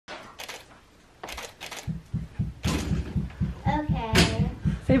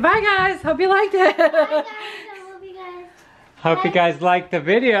Say bye, guys. Hope you liked it. Bye, guys. I love you guys. Hope you guys like the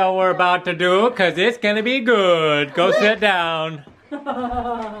video we're about to do, because it's going to be good. Go sit down.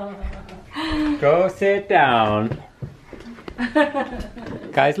 Go sit down.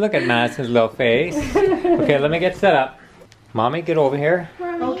 Guys, look at Madison's little face. Okay, let me get set up. Mommy, get over here.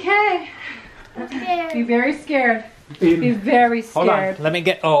 Okay. I'm scared. Be very scared. Be very scared. Hold on. Let me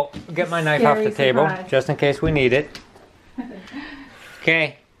get my knife off the Scary table, surprise. just in case we need it.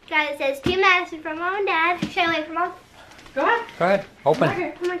 Okay. Guys, it says to Madison from Mom and Dad. Should I wait for Mom? Go ahead. Go ahead. Open.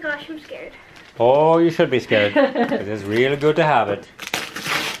 Okay. Oh my gosh, I'm scared. Oh, you should be scared. 'Cause it's really good to have it.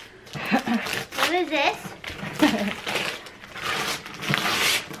 What is this?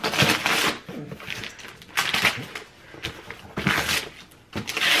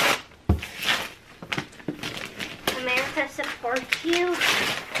 America supports you.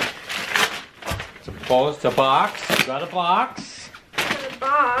 It's a box. You got a box. The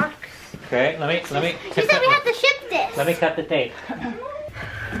box. Okay, let me. She said we have to ship this. Let me cut the tape.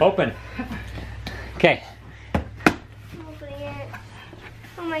 Open. Okay. Opening it.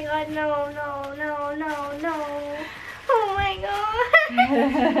 Oh my god, no. Oh my god.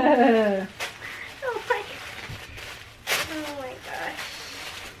 Oh my gosh.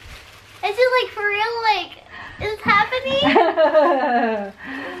 Is it like for real? Like, is it happening? Oh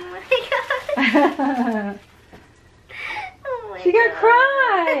my god. Oh my She gonna gosh.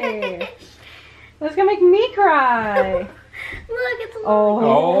 cry. That's gonna make me cry. Look, it's a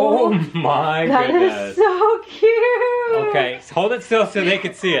Oh my That goodness. is so cute. Okay, so hold it still so they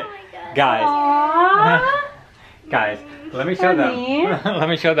can see it. Oh my god. Guys, Aww. guys, let me show Honey. them. Let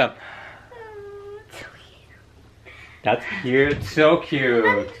me show them. Oh, it's so cute. That's cute. So cute.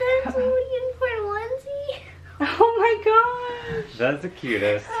 That's a unicorn onesie. Oh my gosh. That's the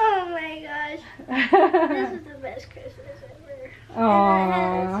cutest. Oh my gosh. This is the best Christmas ever. And it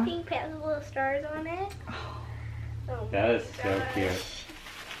has Aww. pink pants with little stars on it. Oh That my is so gosh. cute.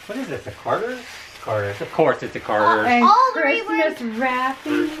 What is this? A Carter's? Carter's. Of course it's a Carter's. And All the Christmas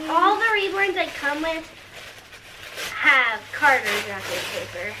wrapping. All the Reborns I come with have Carter's wrapping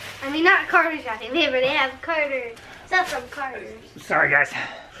paper. I mean, not Carter's wrapping paper. They have Carter's. Stuff from Carter's. Sorry, guys.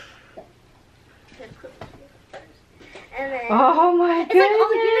 And then Oh my it's like all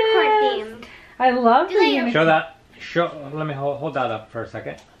goodness. unicorn themed. I love Do the they- unicorn. Show that. Let me hold that up for a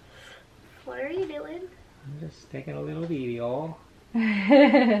second. What are you doing? I'm just taking a little video.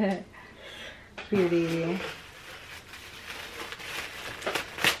 Cutie.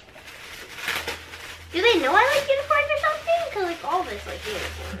 Do they know I like unicorns or something? Cause like all this like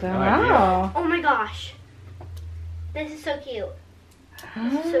unicorns. Don't No idea. know. Oh my gosh. This is so cute.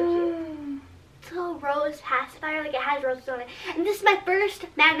 This is so cute. It's a little rose pacifier, like it has roses on it. And this is my first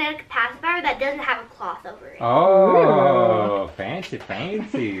magnetic pacifier that doesn't have a cloth over it. Oh, fancy,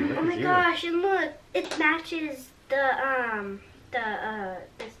 fancy. Look Oh my at you. gosh, and look, it matches this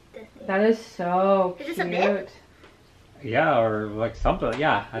thing. That is so Is this cute. a bib? Yeah, or like something.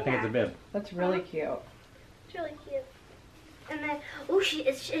 Yeah, I think it's a bib. That's really cute. It's really cute. And then, oh, is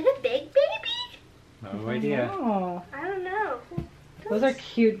it a big baby? No idea. Oh, I don't know. those are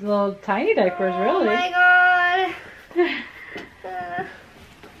cute little tiny diapers, Oh really. my god.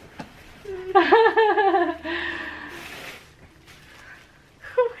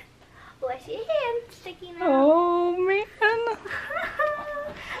 Oh, I see a hand sticking out. Oh man.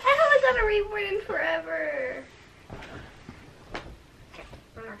 I haven't got a Reborn in forever.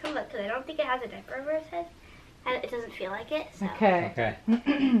 I'm not gonna look because I don't think it has a diaper over its head. And it doesn't feel like it. So. Okay. Okay.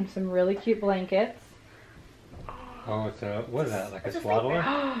 Some really cute blankets. Oh, it's a, what is that, like a It's a swaddler?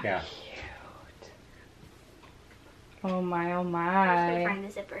 sleeper. Yeah. Cute. Oh my, oh I'm just gonna my. find the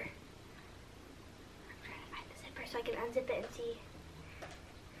zipper. I'm trying to find the zipper so I can unzip it and see.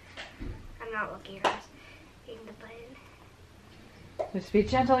 I'm not looking at this. Hitting the button. Just be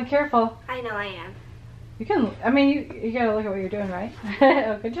gentle and careful. I know I am. You can, I mean, you gotta look at what you're doing, right?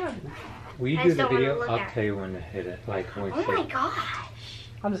 Oh, good job. Will you I do just the don't wanna video? look I'll at tell you when to hit it. Like when we Oh my say. gosh.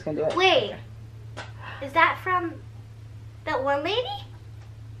 I'm just gonna do it. Wait. Is that from that one lady?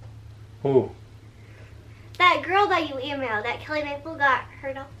 Ooh. That girl that you emailed, that Kelly Maple got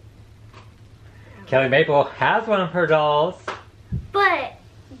her doll. Kelly Maple has one of her dolls. But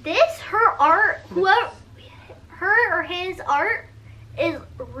this, her art, whoever, her or his art is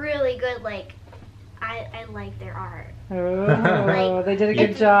really good. Like, I like their art. Oh, Like, they did a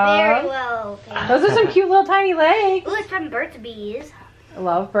good It's very job. well painted. Those are some cute little tiny legs. Ooh, it's from Burt's Bees. I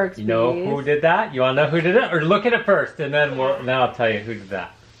love Burt's You know Bees. who did that? You want to know who did it? Or look at it first, and then then I'll tell you who did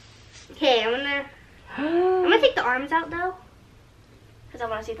that. Okay, I'm gonna take the arms out though, because I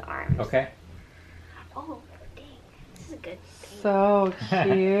want to see the arms. Okay. Oh, dang. This is a good thing. So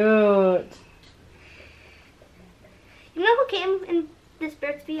cute. You know who came in this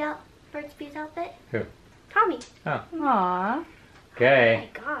Bird's Bees outfit? Who? Tommy. Oh. Aww. Okay.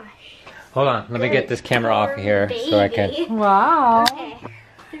 Oh my gosh. Hold on. Let me get this camera off of here so I can. Wow. Okay.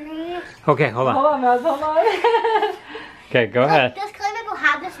 3. Okay, hold on. Hold on, Maz, hold on. Okay, go ahead. Does Claymaple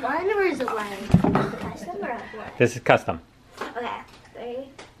have this one, or is it one? Custom or what? This is custom. Okay. 3.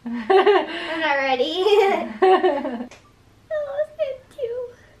 I'm not ready. Oh, it's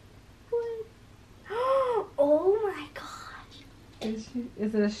cute. 1. Oh my gosh. Is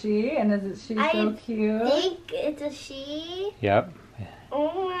it a she? And is it she so cute? I think it's a she. Yep.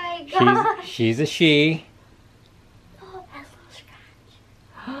 Oh my gosh. She's a she. Oh, that's a little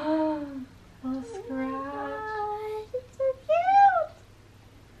scratch. Little scratch. It's so cute.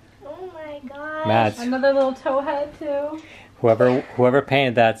 Oh my gosh. Mads, Another little toe head too. whoever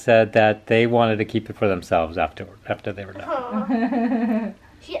painted that said that they wanted to keep it for themselves after they were done. Aw.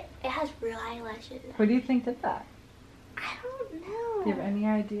 It has real eyelashes. Who do you think did that? I don't know. Do you have any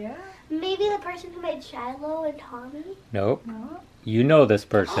idea? Maybe the person who made Shiloh and Tommy? Nope. No. You know this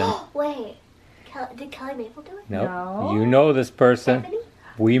person. Wait. Did Kelly Maple do it? Nope. No. You know this person. Stephanie?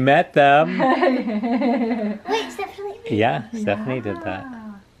 We met them. Wait, Stephanie? Yeah, Stephanie did that.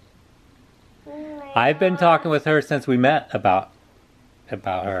 Oh my I've been gosh. talking with her since we met about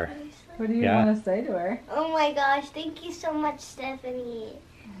her. What do you Yeah. want to say to her? Oh my gosh, thank you so much, Stephanie.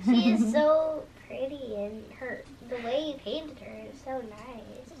 She is so pretty, and the way you painted her is so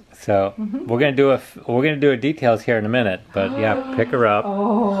nice. So we're gonna do a details here in a minute, but yeah, pick her up.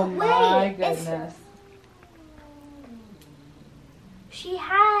 Oh my Wait, it's- goodness. She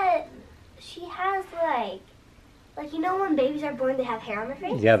has like you know when babies are born they have hair on their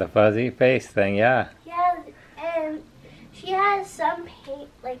face? Yeah, the fuzzy face thing. Yeah. Yeah, and she has some paint,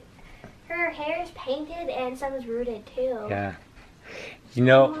 like her hair is painted and some is rooted too. Yeah. You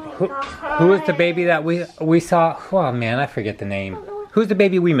know, who is the baby that we saw? Oh man, I forget the name. Who's the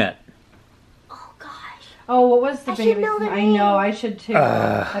baby we met? Oh gosh. Oh, what was the I should baby's know the name? I name. know, I should too.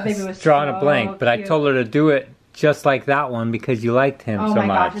 That baby was drawing so a blank, but I cute. told her to do it just like that one because you liked him Oh so my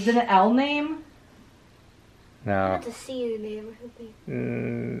much. gosh, is it an L name? I No. have to see your name or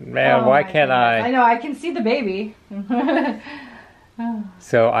something. Man, Oh why my can't goodness. I I? know, I can see the baby.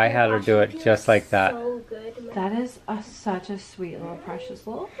 So I had her Gosh, do she it feels just like that. So good. That is such a sweet little precious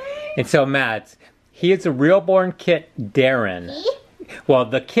little thing. And so Mads, he is a Realborn kit Darren. He? Well,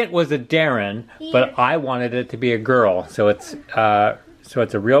 the kit was a Darren, but I wanted it to be a girl. So it's a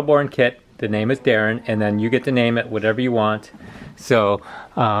Realborn kit. The name is Darren, and then you get to name it whatever you want. So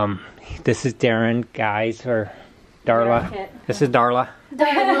this is Darren, guys, or Darla. Darren kit. This is Darla.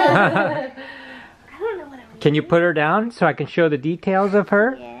 I don't know what I'm. Can you put her down so I can show the details of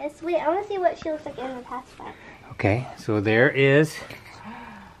her? Yes. Wait, I want to see what she looks like in the pacifier. Okay, so there is.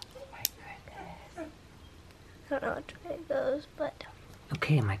 I don't know which way it goes, but.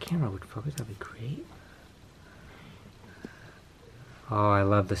 Okay, my camera would focus. That'd be great. Oh, I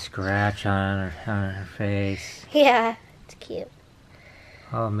love the scratch on her face. Yeah, it's cute.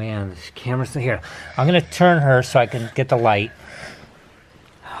 Oh man, this camera's here. I'm gonna turn her so I can get the light.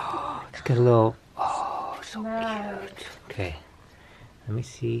 Oh, it's got a little. Oh, so cute. Okay, let me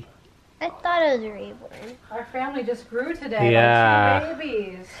see. I thought it was a reborn. Our family just grew today. Yeah. Like 2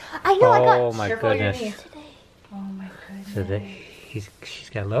 babies. I know. I Oh got my Careful of your goodness. knees. today. Oh my goodness. So she's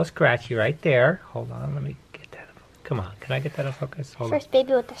got a little scratchy right there. Hold on, let me get that. Come on, can I get that in focus? Hold on. First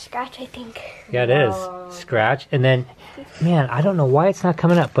baby with the scratch, I think. Yeah, it is. Scratch. And then, man, I don't know why it's not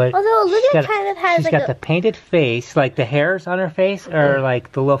coming up, but Although she's Olivia got, kind of has she's like got a. the painted face, like the hairs on her face are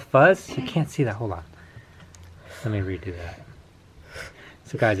like the little fuzz. You can't see that. Hold on. Let me redo that.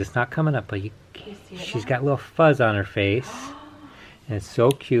 So guys, it's not coming up, but she's got little fuzz on her face. And it's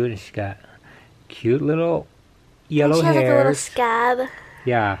so cute. And she's got cute little yellow she has like a little hairs. scab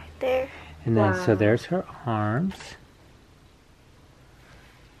Yeah. there. And then, so Wow. there's her arms.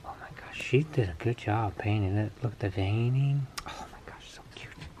 Oh my gosh, she did a good job painting it. Look at the veining. Oh my gosh, so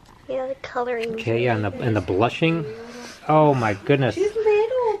cute. Yeah, the coloring. Okay, yeah, and the blushing. Oh my goodness. She's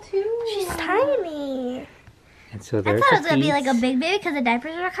little too. She's tiny. And so I there's thought it the was gonna be like a feet. big baby because the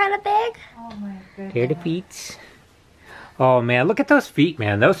diapers are kind of big. Oh my goodness. Here are the feet. Oh man, look at those feet,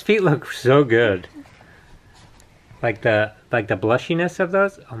 man. Those feet look so good. Like the blushiness of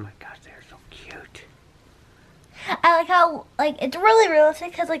those. Oh my gosh, they're so cute. I like how it's really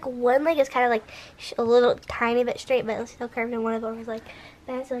realistic because like one leg is kind of like a little tiny bit straight, but it's still curved, and one of them is like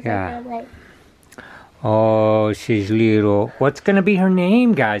that's so Yeah. kind of like. Oh, she's little. What's gonna be her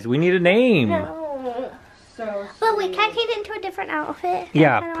name, guys? We need a name. No. So But wait, can I change it into a different outfit?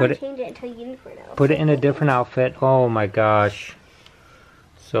 Yeah, I kinda put wanna it- change it into a unicorn outfit. Put it in a different outfit. Oh my gosh.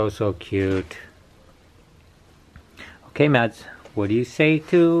 So cute. Okay, Mads, what do you say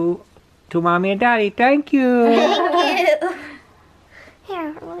to Mommy and Daddy? Thank you. Thank you.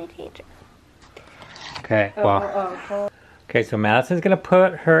 Here, let me change it. Okay, well. Okay, so Madison's gonna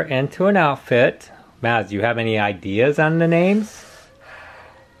put her into an outfit. Mads, do you have any ideas on the names?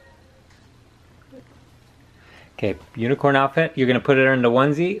 Okay, unicorn outfit. You're gonna put her in the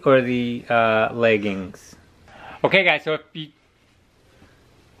onesie or the leggings? Okay, guys. So if you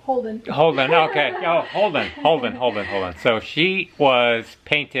Holden. Holden, okay. Oh, Holden. So she was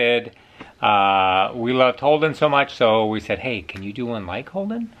painted. We loved Holden so much, so we said, hey, can you do one like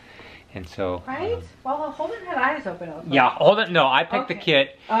Holden? And so. Right? Well, Holden had eyes open. Yeah, Holden. No, I picked the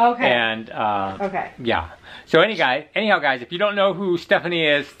kit. Okay. And okay. yeah. So anyhow, guys, if you don't know who Stephanie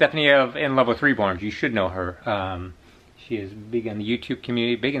is, Stephanie of In Love with Reborns, you should know her. She is big in the YouTube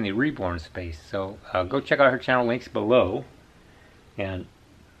community, big in the Reborn space. So go check out her channel. Links below. And.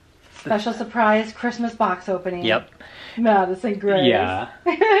 Special surprise Christmas box opening. Yep. Madison Grace. Yeah.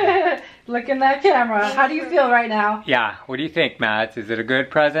 Look in that camera. How do you feel right now? Yeah. What do you think, Mads? Is it a good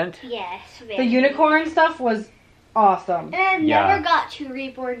present? Yes, very. The unicorn stuff was awesome. And I've Yeah. never got 2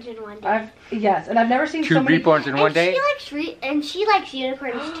 reborns in one day. Yes, and I've never seen Two so many. reborns in one day? She likes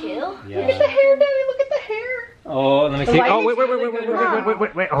unicorns too. Look at the Yeah. hair, Daddy. Look at the hair. Oh, let me The see. lighting's Oh, wait, really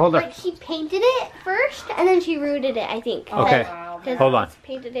good. wait. Hold on. Like she painted it first, and then she rooted it. I think. Okay. Because Hold on. it's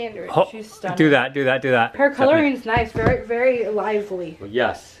painted and rooted. She's stunning. Do that. Her coloring's nice. Very, very lively. Well,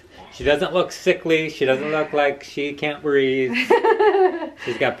 yes. She doesn't look sickly. She doesn't look like she can't breathe.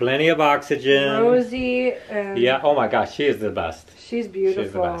 She's got plenty of oxygen. Rosy. And Yeah. Oh my gosh, she is the best. She's beautiful.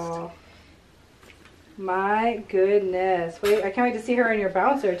 She's the best. My goodness. Wait, I can't wait to see her in your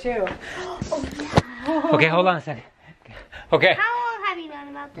bouncer too. Okay, hold on a second. Okay. How long have you known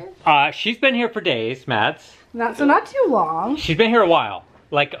about this? She's been here for days, Mads. Not too long. She's been here a while,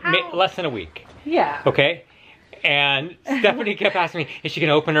 like How? less than a week. Yeah. Okay. And Stephanie kept asking me, is she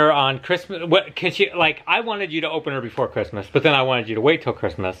gonna open her on Christmas? What can she like? I wanted you to open her before Christmas, but then I wanted you to wait till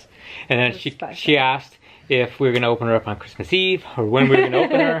Christmas. And then she asked if we were gonna open her up on Christmas Eve or when we were gonna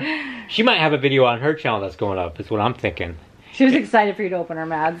open her. She might have a video on her channel that's going up. Is what I'm thinking. She was excited for you to open her,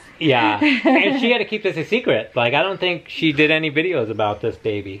 Mads. Yeah, and she had to keep this a secret. Like I don't think she did any videos about this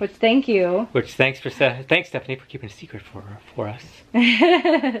baby. Which, thank you. Which thanks Stephanie for keeping a secret for us.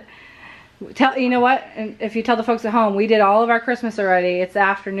 You know what? And if you tell the folks at home, we did all of our Christmas already. It's the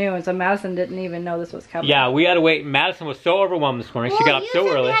afternoon, so Madison didn't even know this was coming. Yeah, we had to wait. Madison was so overwhelmed this morning. She got up so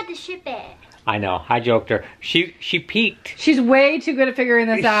early. You had to ship it. I know. I joked her. She peeked. She's way too good at figuring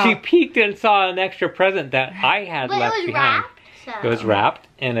this out. She peeked and saw an extra present that I had But left it was behind. wrapped. So. It was wrapped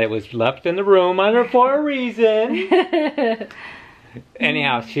and it was left in the room for a reason.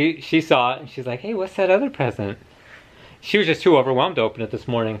 Anyhow, she saw it and she's like, "Hey, what's that other present?" She was just too overwhelmed to open it this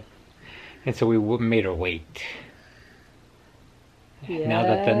morning, and so we made her wait. Now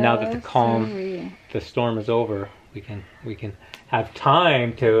that the calm, the storm is over, we can have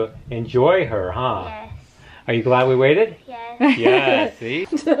time to enjoy her, huh? Yes. Are you glad we waited? Yes. Yes. See?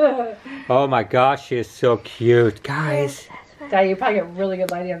 Oh my gosh, she is so cute, guys. Daddy, you probably get really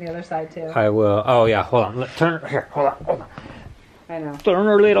good lighting on the other side too. I will. Oh yeah, hold on. Turn her here. Hold on. I know. Turn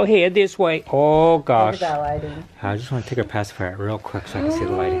her little head this way. Oh Look at gosh. that lighting. I just want to take her pacifier real quick so I can see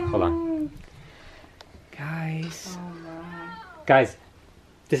the lighting. Hold on. Guys. Oh my. Guys,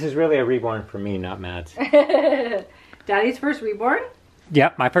 this is really a reborn for me, not Mads. Daddy's first reborn?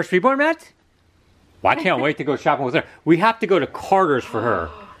 Yep, my first reborn, Mads. Well, I can't wait to go shopping with her. We have to go to Carter's for her.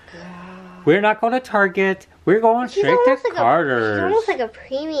 We're not going to Target. We're going straight to Carter's. She's almost like a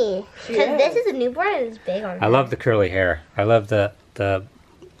preemie. Because this is a newborn and it's big on her. I love the curly hair. I love the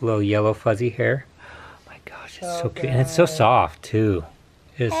little yellow fuzzy hair. Oh my gosh, it's so cute. And it's so soft, too.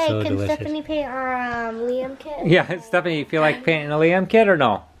 It's Hey, so can delicious. Stephanie paint our Liam kit? Yeah, Stephanie, you feel like painting a Liam kit or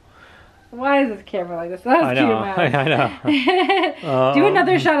no? Why is this camera like this? That's I cute, know. Mads. I know. Do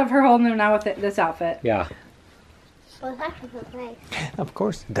another shot of her holding him now with this outfit. Yeah, Well, it actually feels nice. of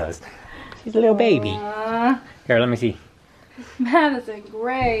course it does. She's a little baby. Here, let me see. Madison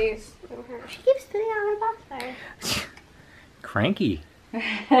Grace. She keeps sitting on her box. Cranky. You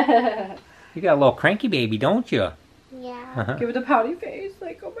got a little cranky baby, don't you? Yeah. Give it a pouty face.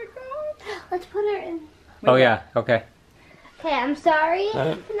 Like, oh my god. Let's put her in. Oh yeah, okay. Okay, I'm sorry,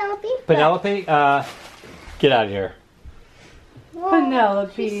 Penelope. Penelope, get out of here. Whoa,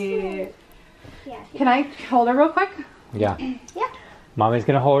 Penelope. Yeah. Can I hold her real quick? Yeah. Yeah. Mommy's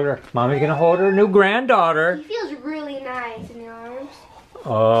gonna hold her. Mommy's gonna hold her new granddaughter. He feels really nice in the arms.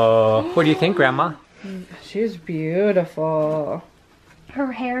 Oh, what do you think, Grandma? She's beautiful.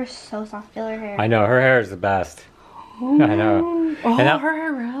 Her hair is so soft. Feel her hair. I know, her hair is the best. I know. Oh, And her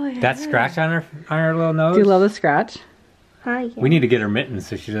hair really that is. scratch on her little nose. Do you love the scratch? Hi. We need to get her mittens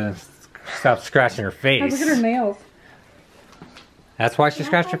so she doesn't stop scratching her Oh, face. look at her nails. That's why she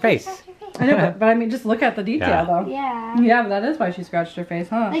scratched her face. I know, but I mean, just look at the detail, Yeah. though. Yeah. Yeah, but that is why she scratched her face,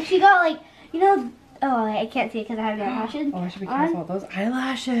 huh? Like she got like, you know, oh I can't see it because I have the eyelashes. Oh, I should be careful with those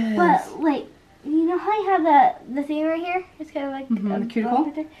eyelashes. But like, you know how you have the thing right here? It's kind of like the cuticle?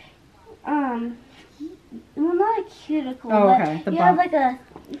 right there? Well, not a cuticle. Oh, but okay. The you bump. have like a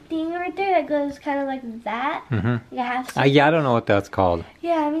thing right there that goes kind of like that. Mm-hmm. Like a half. Yeah, I don't know what that's called.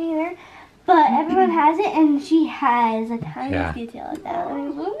 Yeah, me neither. But everyone has it, and she has a tiny Yeah. detail like that. I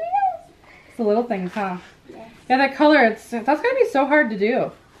mean, It's the little things, huh? Yeah, that color, that's gonna be so hard to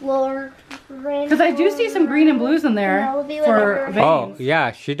do. Because I do see some green and blues in there for veins. Oh,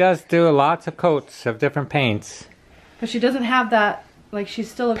 yeah, she does do lots of coats of different paints. But she doesn't have that, like, she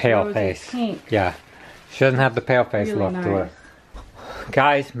still looks Pale rosy face. pink. Yeah, she doesn't have the pale face Really look to her. nice.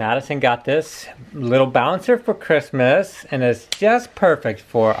 Guys, Madison got this little bouncer for Christmas, and it's just perfect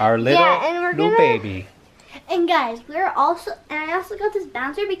for our little, and we're little gonna- baby. And guys, I also got this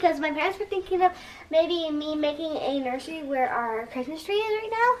bouncer because my parents were thinking of maybe me making a nursery where our Christmas tree is right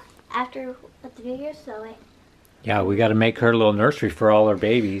now after the New Year's. So Yeah, we got to make her a little nursery for all her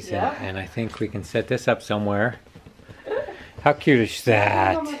babies, Yeah. and I think we can set this up somewhere. How cute is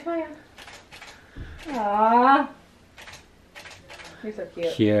that? Aww. You're so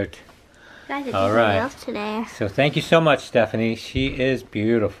cute. Cute. guys, it's All something right. else today. So thank you so much, Stephanie. She is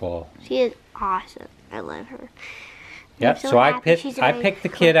beautiful. She is awesome. I love her. Yep, I'm so so I happy picked she's I in my picked the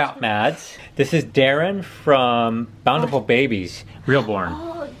kid out, collection. Mads. This is Darren from Bountiful Babies, Realborn.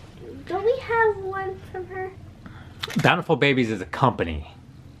 Oh, don't we have one from her? Bountiful Babies is a company.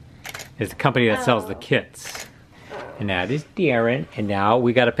 It's a company that sells the Oh. kits. And that is Darren. And now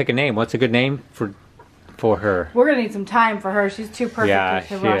we got to pick a name. What's a good name for her? We're gonna need some time for her. She's too perfect Yeah, to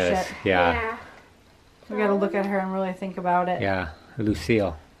she rush is. it. Yeah, We gotta look at her and really think about it. yeah.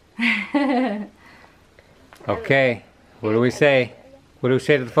 Lucille. Okay. What do we say? What do we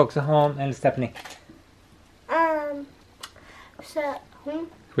say to the folks at home and to Stephanie?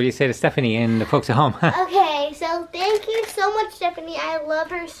 What do you say to Stephanie and the folks at home? Okay, so thank you so much, Stephanie. I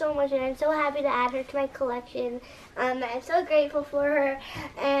love her so much, and I'm so happy to add her to my collection. I'm so grateful for her.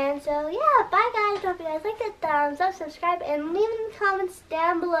 And so, yeah, bye, guys. Hope you guys like that. Thumbs up, subscribe, and leave in the comments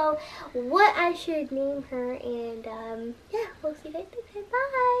down below what I should name her. And, yeah, we'll see you guys next time.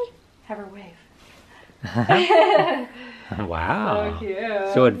 Bye. Have her wave. Wow. So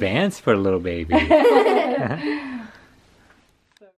cute. So advanced for a little baby.